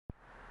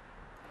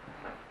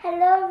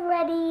Hello,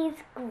 Reddies.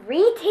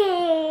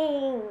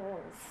 Greetings.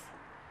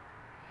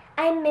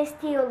 I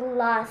missed you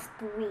last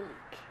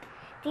week.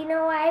 Do you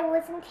know why I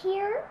wasn't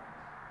here?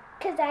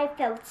 Because I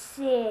felt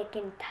sick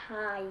and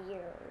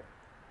tired.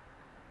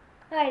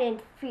 I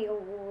didn't feel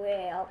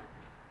well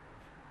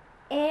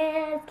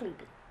and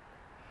sleepy.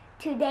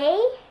 Today,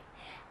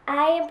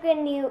 I'm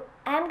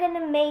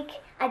gonna make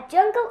a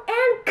jungle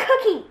and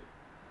cookie.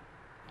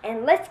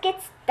 And let's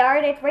get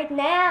started right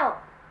now.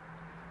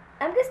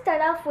 I'm gonna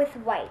start off with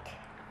white.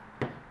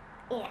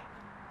 Yeah.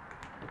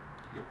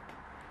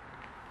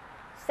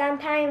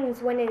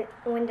 Sometimes when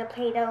the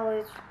Play-Doh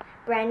is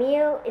brand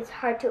new, it's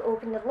hard to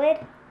open the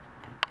lid.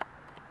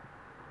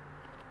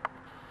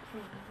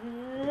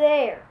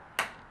 There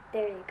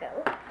you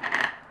go.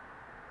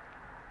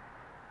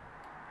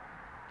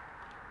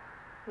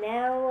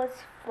 Now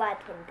let's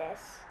flatten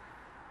this.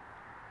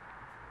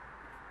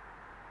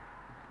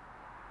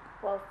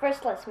 Well,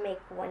 first let's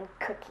make one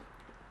cookie.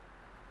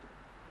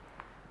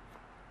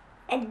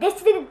 And this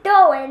is the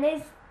dough, and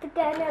it's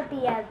gonna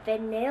be a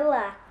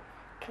vanilla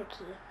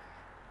cookie.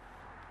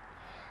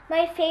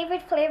 My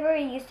favorite flavor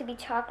used to be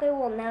chocolate,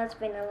 well now it's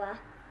vanilla.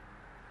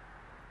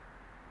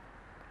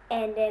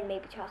 And then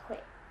maybe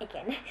chocolate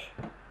again.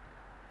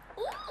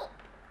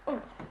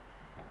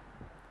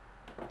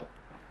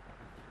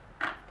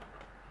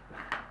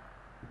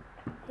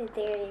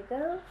 There you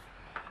go.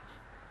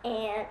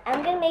 And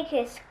I'm gonna make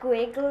a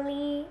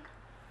squiggly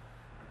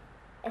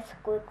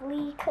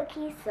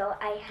cookie, so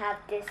I have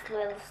this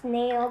little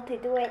snail to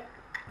do it.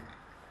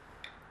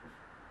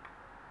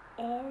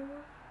 And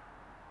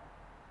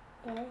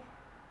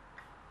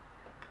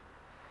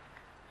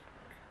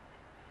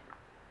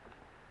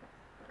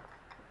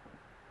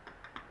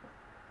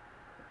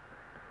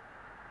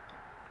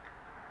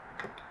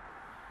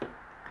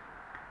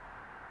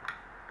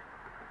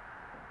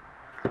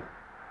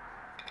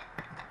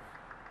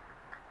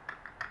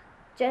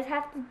just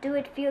have to do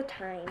it a few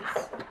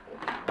times.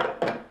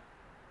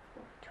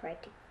 Try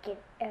to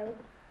get out.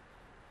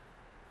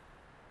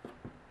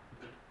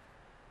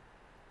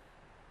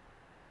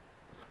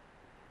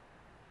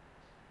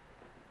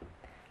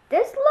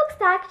 This looks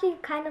actually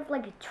kind of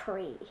like a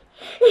tree.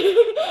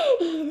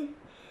 It's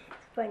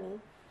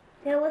funny.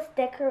 Now let's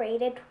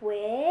decorate it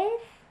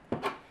with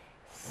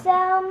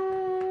some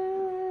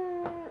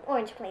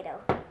orange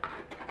Play-Doh.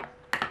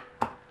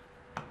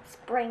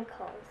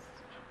 Sprinkles.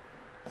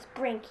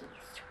 Sprinkies.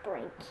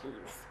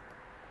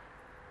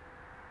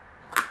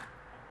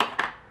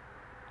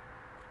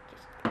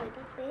 Just a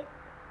little bit.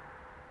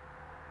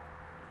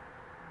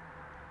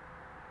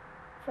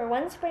 For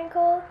one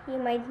sprinkle, you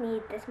might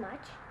need this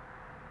much.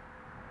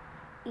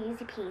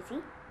 Easy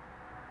peasy.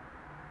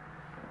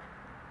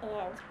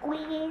 And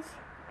squeeze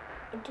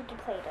into the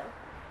Play-Doh.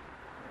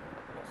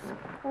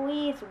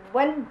 Squeeze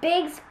one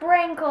big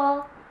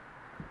sprinkle.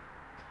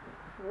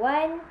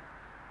 One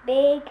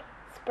big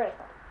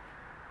sprinkle.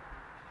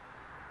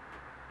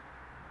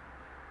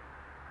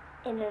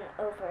 And then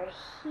over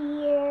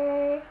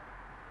here.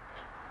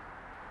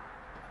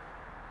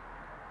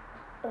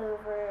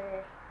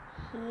 Over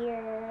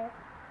here.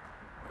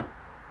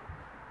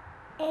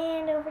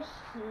 And over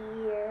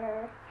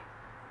here.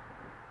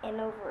 And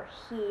over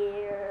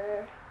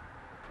here.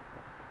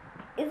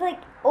 It's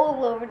like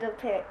all over the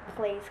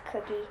place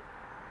cookie.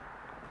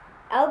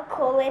 I'll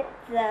call it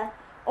the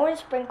orange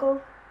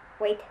sprinkle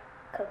white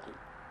cookie.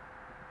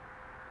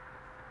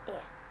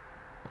 Yeah.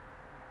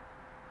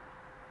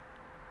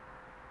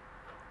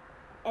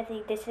 I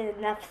think this is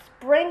enough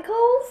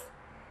sprinkles.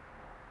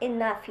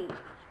 Enoughy.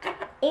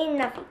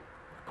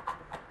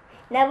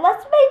 Now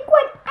let's make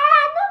one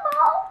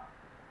animal.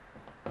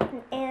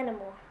 An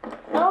animal.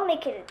 I'll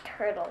make it a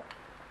turtle.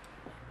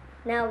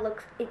 Now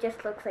it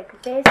just looks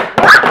like this.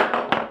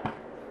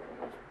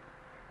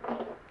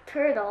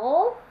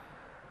 Turtle.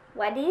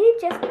 Why did you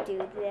just do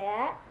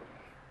that?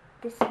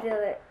 This is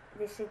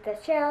the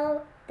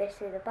shell.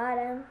 This is the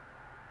bottom.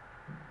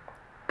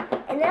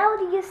 And now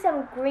I'll use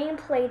some green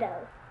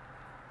Play-Doh.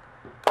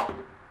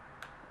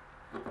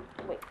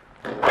 Wait.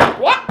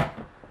 Yeah.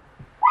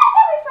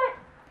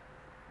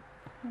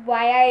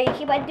 Why are you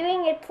keep on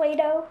doing it,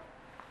 Play-Doh?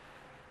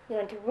 You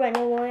want to run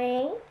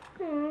away?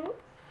 Come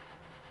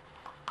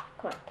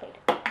on,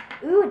 Play-Doh.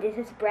 Ooh, this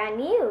is brand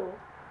new.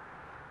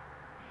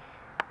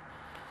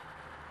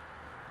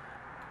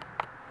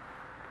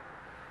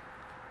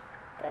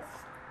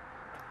 Let's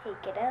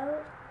take it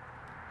out.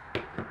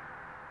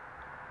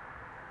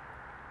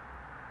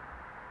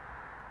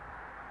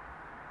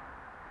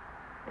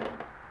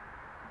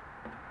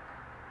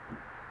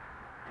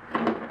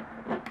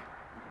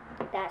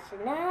 That's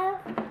enough.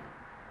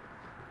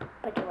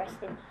 Put the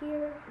rest in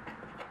here.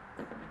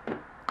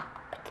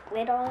 Put the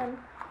lid on.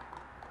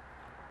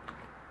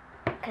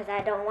 Because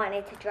I don't want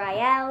it to dry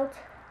out.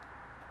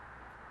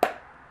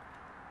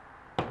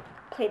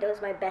 Play-Doh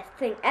is my best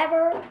thing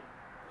ever.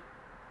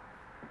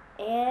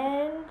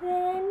 And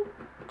then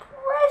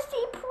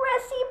pressy.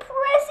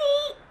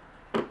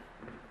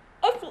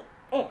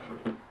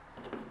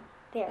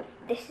 There.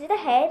 This is the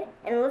head.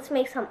 And let's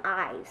make some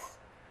eyes.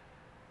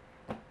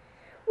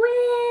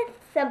 With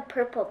some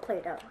purple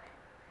Play-Doh.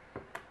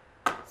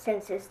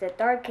 Since it's the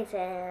darkest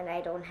and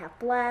I don't have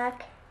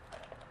black.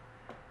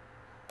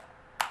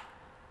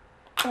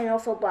 And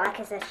also black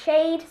is a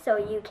shade, so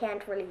you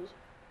can't really,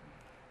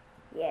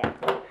 yeah.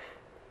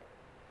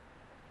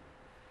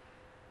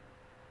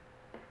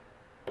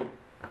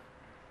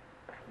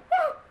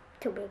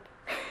 Too big.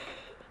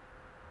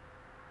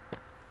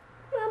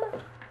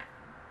 Mama.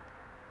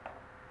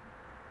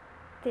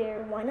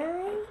 There, one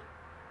eye.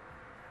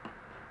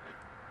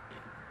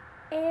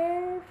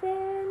 And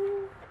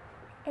then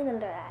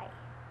another eye.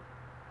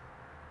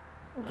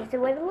 This is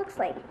what it looks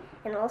like.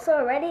 And also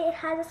already it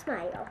has a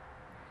smile.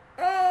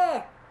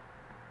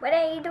 What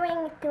are you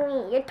doing to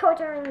me? You're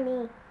torturing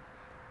me.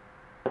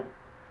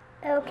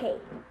 Okay.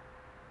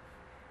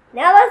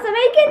 Now let's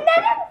make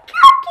another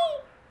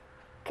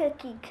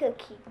cookie.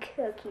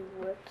 Cookie,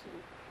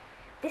 wookie.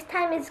 This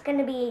time it's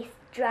gonna be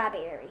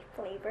strawberry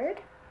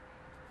flavored.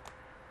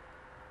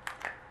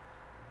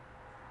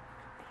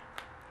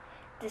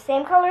 The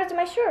same color as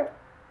my shirt.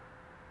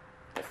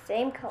 The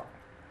same color.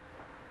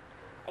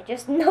 I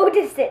just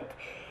noticed it.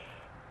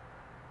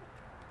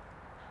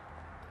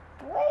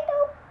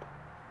 Play-Doh.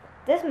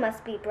 This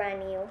must be brand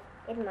new.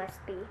 It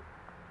must be.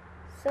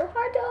 So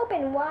hard to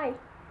open. Why?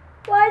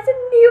 Why is a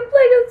new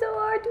Play-Doh so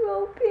hard to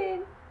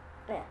open?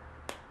 Yeah.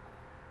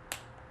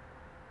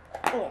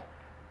 Yeah.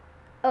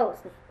 Oh,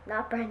 it's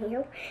not brand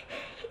new.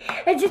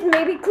 I just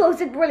maybe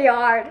closed it really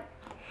hard.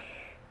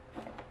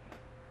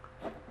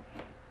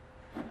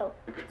 Oh,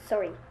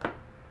 sorry.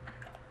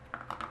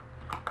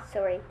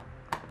 Sorry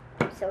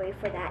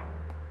for that.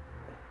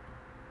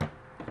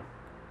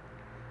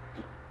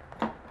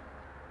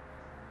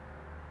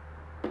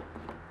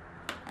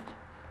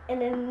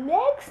 And the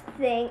next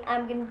thing,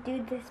 I'm gonna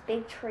do this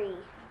big tree.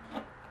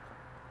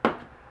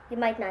 You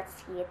might not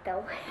see it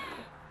though.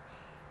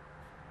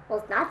 Well,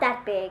 it's not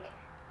that big.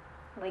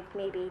 Like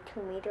maybe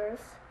 2 meters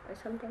or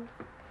something.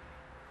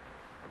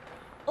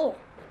 Oh.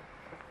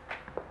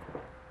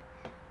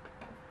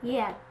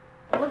 Yeah,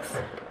 it looks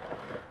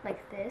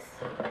like this.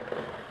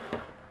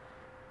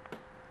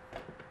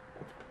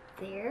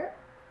 There.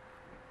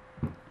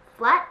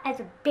 Flat as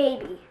a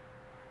baby.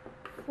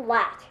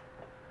 Flat.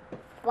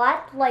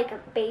 Flat like a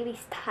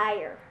baby's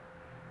tire.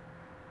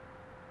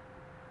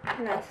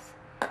 Now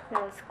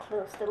let's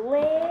close the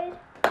lid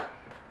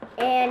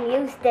and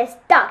use this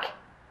duck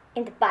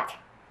in the butt.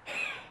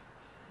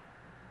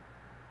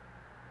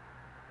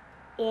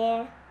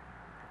 Yeah.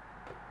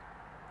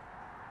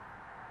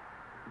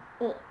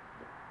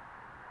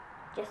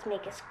 Just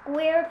make a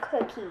square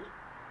cookie.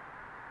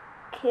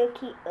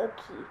 Cookie.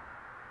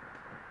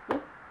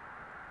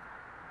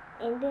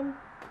 And then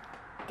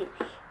dish.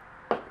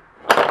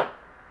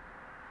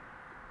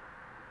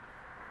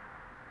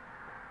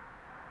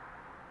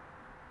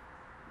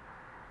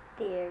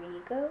 There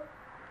you go.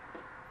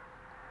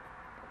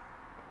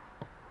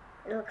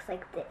 It looks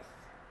like this.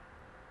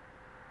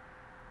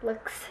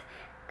 Looks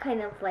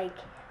kind of like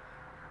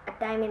a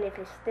diamond if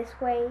it's this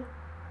way.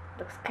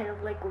 Looks kind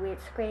of like a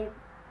weird square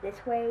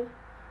this way.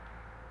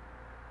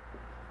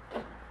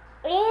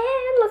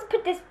 And let's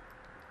put this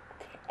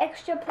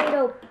extra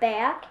Play-Doh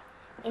back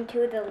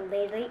into the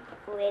liddy.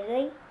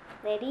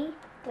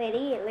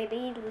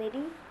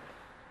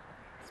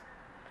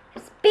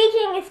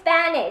 Speaking in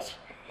Spanish.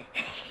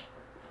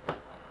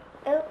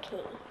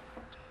 Okay,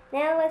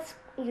 now let's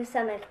use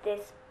some of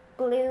this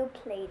blue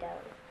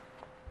Play-Doh.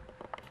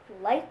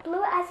 Light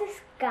blue as the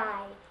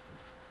sky.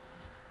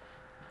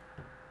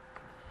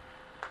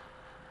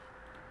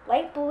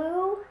 Light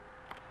blue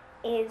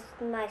is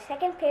my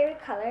second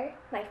favorite color.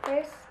 My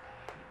first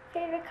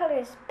favorite color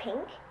is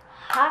pink.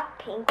 Hot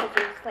pink,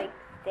 which is like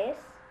this.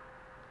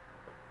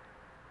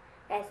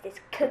 That's this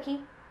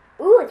cookie.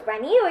 Ooh, it's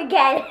brand new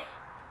again.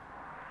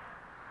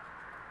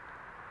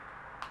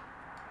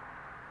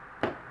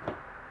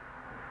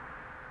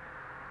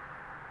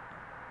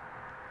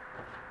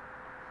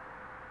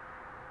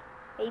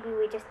 Maybe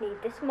we just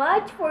need this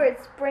much for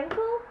a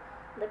sprinkle.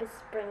 Little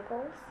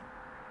sprinkles.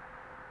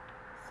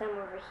 Some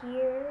over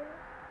here.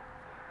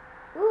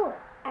 Ooh,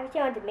 I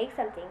actually wanted to make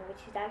something, which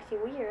is actually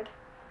weird.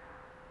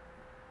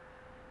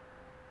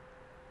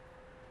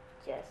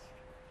 Just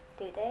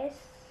do this.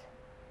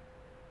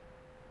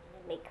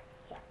 And make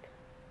a hat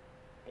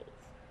face.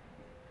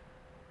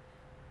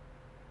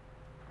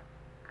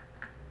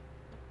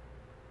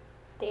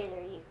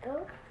 There you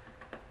go.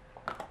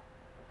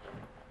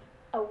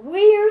 A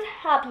weird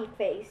happy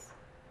face.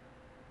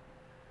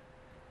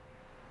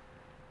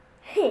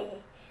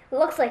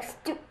 Looks like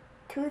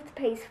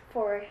toothpaste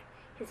for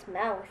his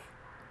mouth.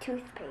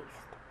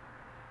 Toothpaste.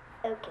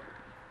 Okay.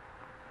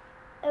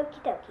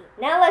 Okie dokie.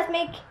 Now let's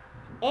make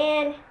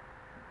an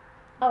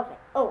oven.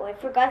 Oh, I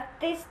forgot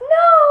this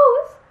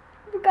nose.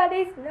 I forgot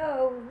his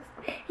nose.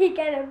 He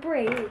cannot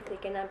breathe. He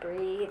cannot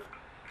breathe.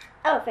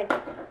 Oven.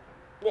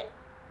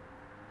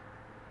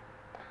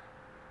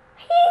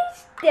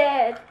 He's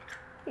dead.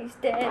 He's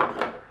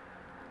dead.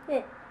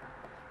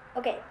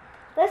 Okay,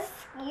 let's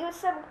use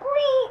some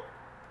green.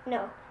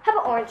 No, how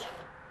about orange?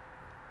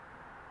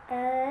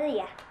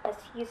 Yeah,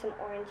 let's use some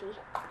orangey.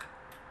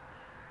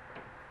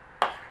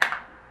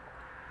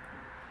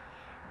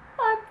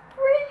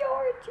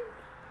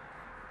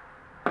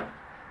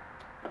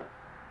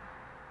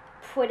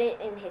 put it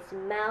in his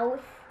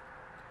mouth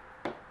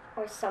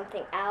or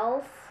something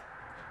else.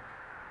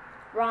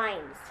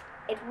 Rhymes.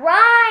 It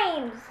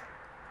rhymes!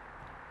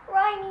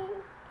 Rhyming.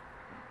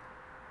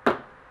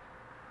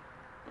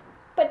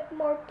 Put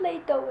more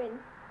Play-Doh in.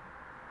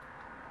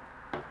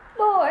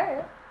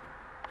 More.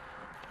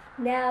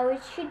 Now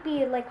it should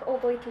be like all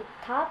the way to the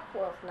top.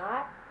 Well, it's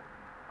not.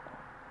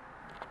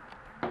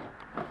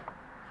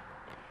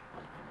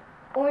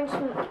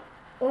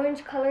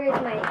 Orange color is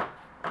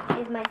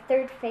my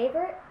third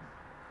favorite.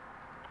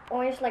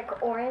 Orange,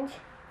 like orange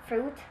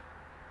fruit.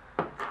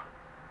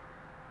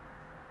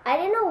 I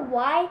don't know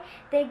why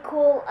they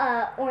call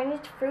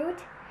orange fruit.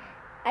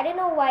 I don't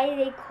know why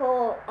they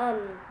call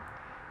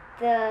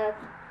the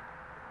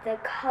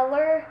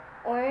color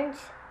orange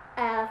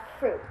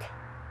fruit.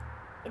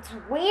 It's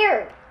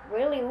weird,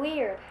 really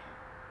weird.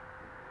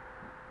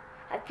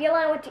 I feel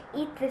I want to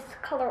eat this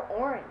color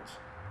orange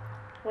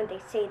when they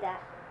say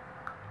that.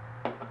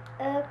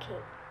 Okay,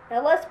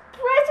 now let's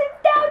press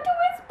it down to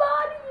his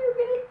body.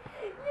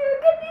 You're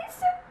gonna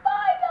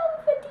survive,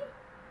 Elephanty.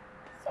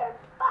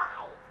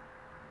 Survive.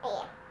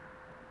 Yeah.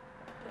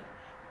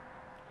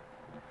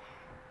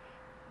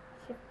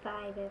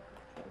 Survive,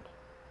 Elephant.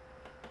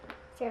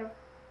 Survive.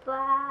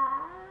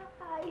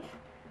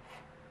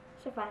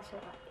 Survive.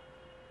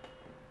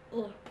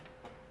 Yeah.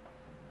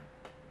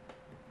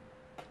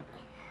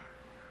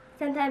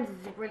 Sometimes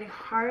it's really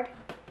hard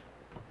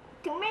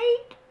to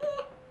make.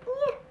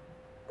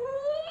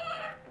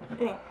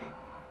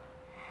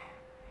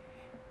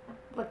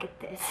 Look at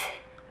this.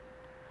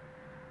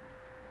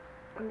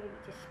 Or maybe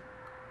just,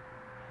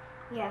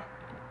 yeah.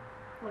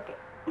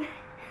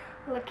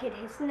 Look at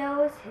his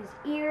nose, his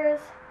ears,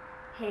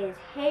 his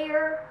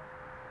hair,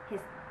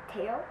 his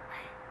tail.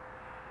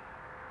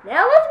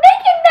 Now let's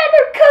make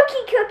another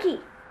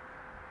cookie.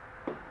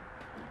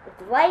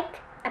 It's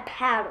like a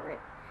pattern.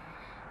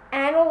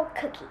 Animal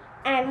cookie,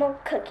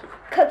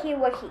 cookie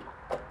wookie.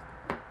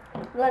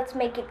 Let's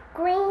make it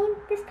green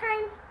this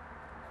time.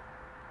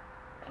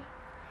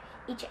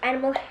 Each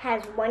animal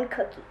has one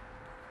cookie.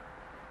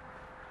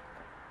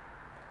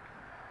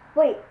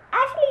 Wait,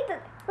 actually,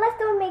 let's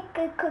don't make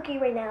a cookie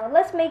right now.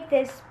 Let's make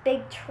this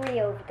big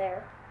tree over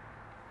there.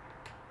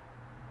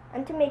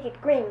 And to make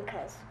it green,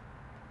 because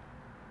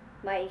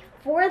my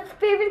fourth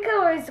favorite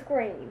color is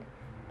green.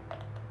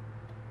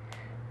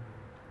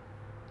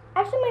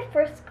 Actually, my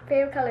first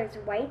favorite color is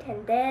white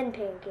and then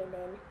pink and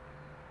then...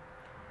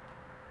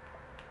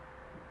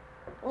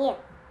 Yeah.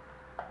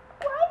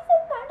 Why is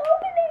it not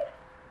opening?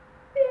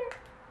 Yeah.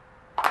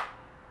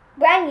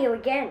 Brand new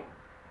again.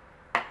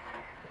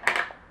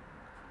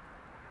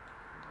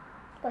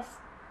 Let's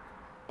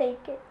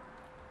take it.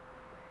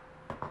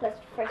 Let's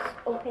first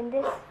open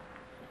this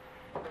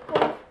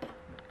one.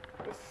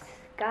 This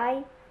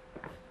guy.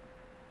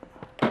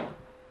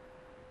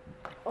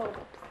 Oh, the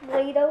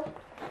Play-Doh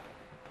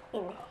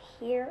in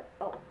here.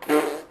 Oh,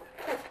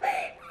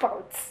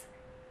 farts.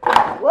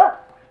 Whoa,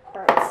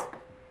 farts.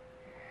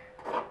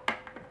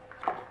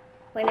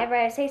 Whenever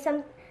I see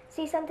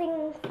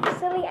something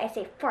silly, I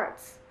say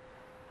farts.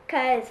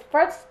 Cause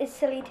farts is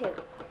silly too.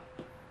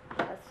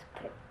 Let's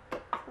put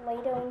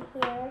Play-Doh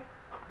in here.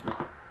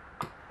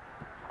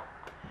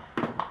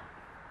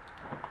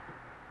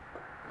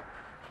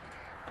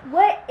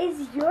 What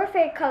is your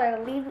favorite color?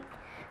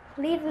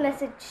 Leave a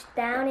message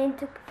down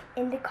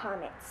in the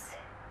comments.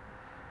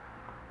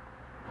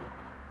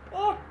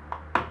 Yeah.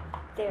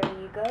 There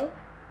you go.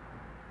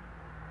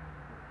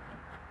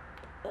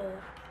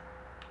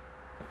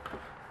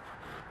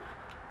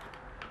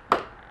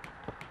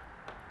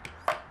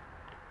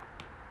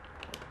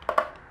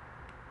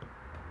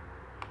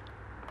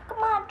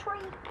 Come on,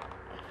 tree.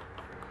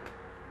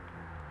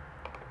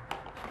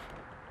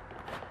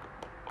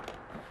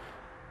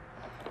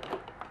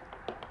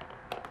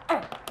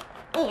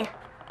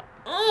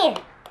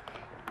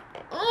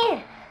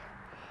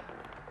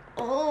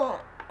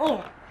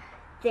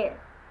 There.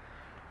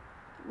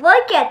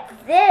 Look at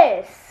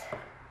this.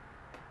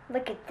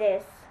 Look at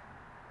this.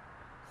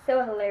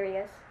 So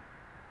hilarious.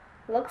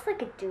 Looks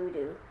like a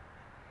doo-doo.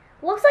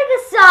 Looks like a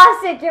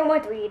sausage. I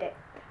want to eat it.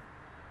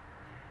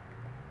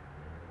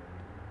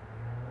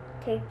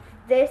 Take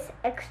this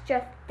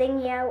extra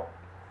thingy out.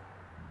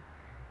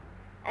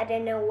 I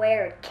don't know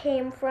where it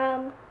came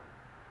from.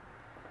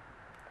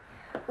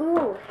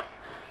 Ooh.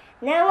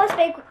 Now let's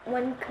make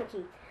one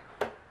cookie.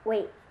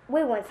 Wait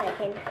 1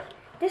 second.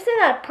 This is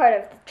not part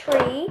of the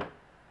tree.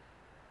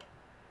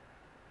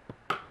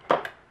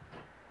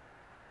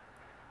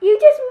 You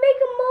just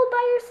make a mold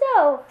by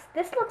yourself.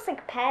 This looks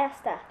like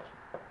pasta.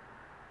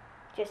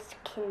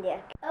 Just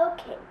kidding.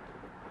 Okay.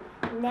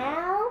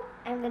 Now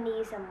I'm going to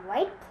use some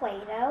white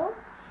Play-Doh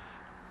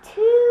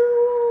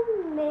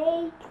to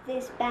make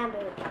this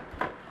bamboo.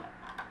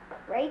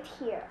 Right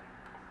here.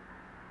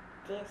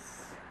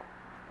 This.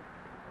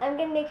 I'm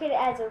going to make it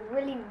as a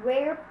really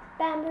rare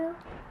bamboo.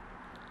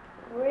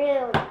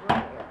 Really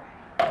rare.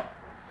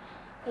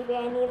 Maybe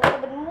I need a little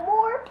bit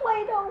more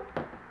Play-Doh.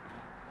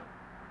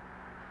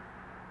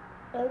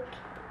 Okay.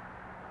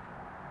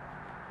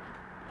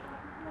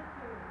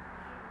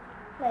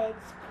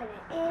 Let's put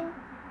it in.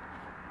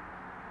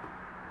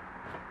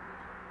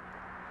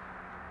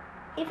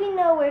 If you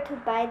know where to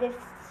buy this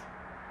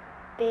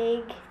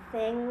big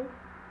thing,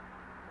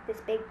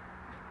 this big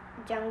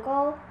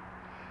jungle,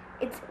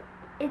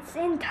 it's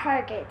in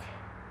Target.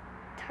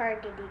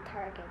 Target.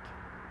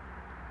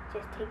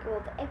 Just take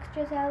all the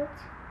extras out.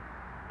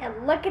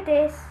 And look at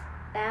this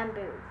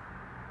bamboo.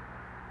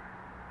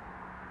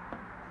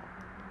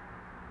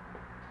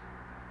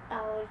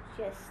 I'll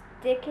just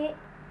stick it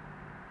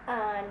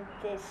on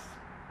this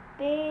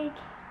big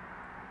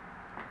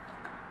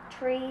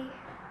tree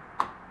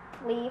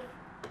leaf.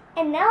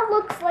 And now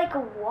looks like a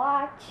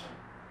watch.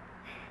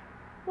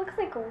 Looks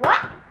like a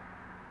what?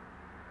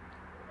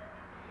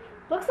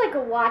 Looks like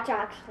a watch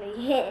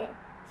actually.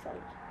 So,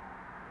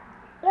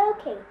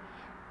 okay.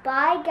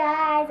 Bye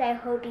guys. I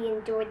hope you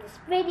enjoyed this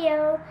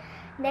video.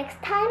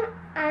 Next time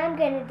I'm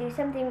gonna do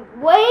something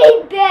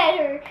way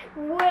better.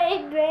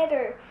 Way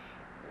better.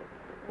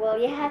 Well,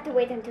 you have to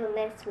wait until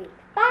next week.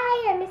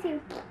 Bye. I miss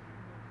you.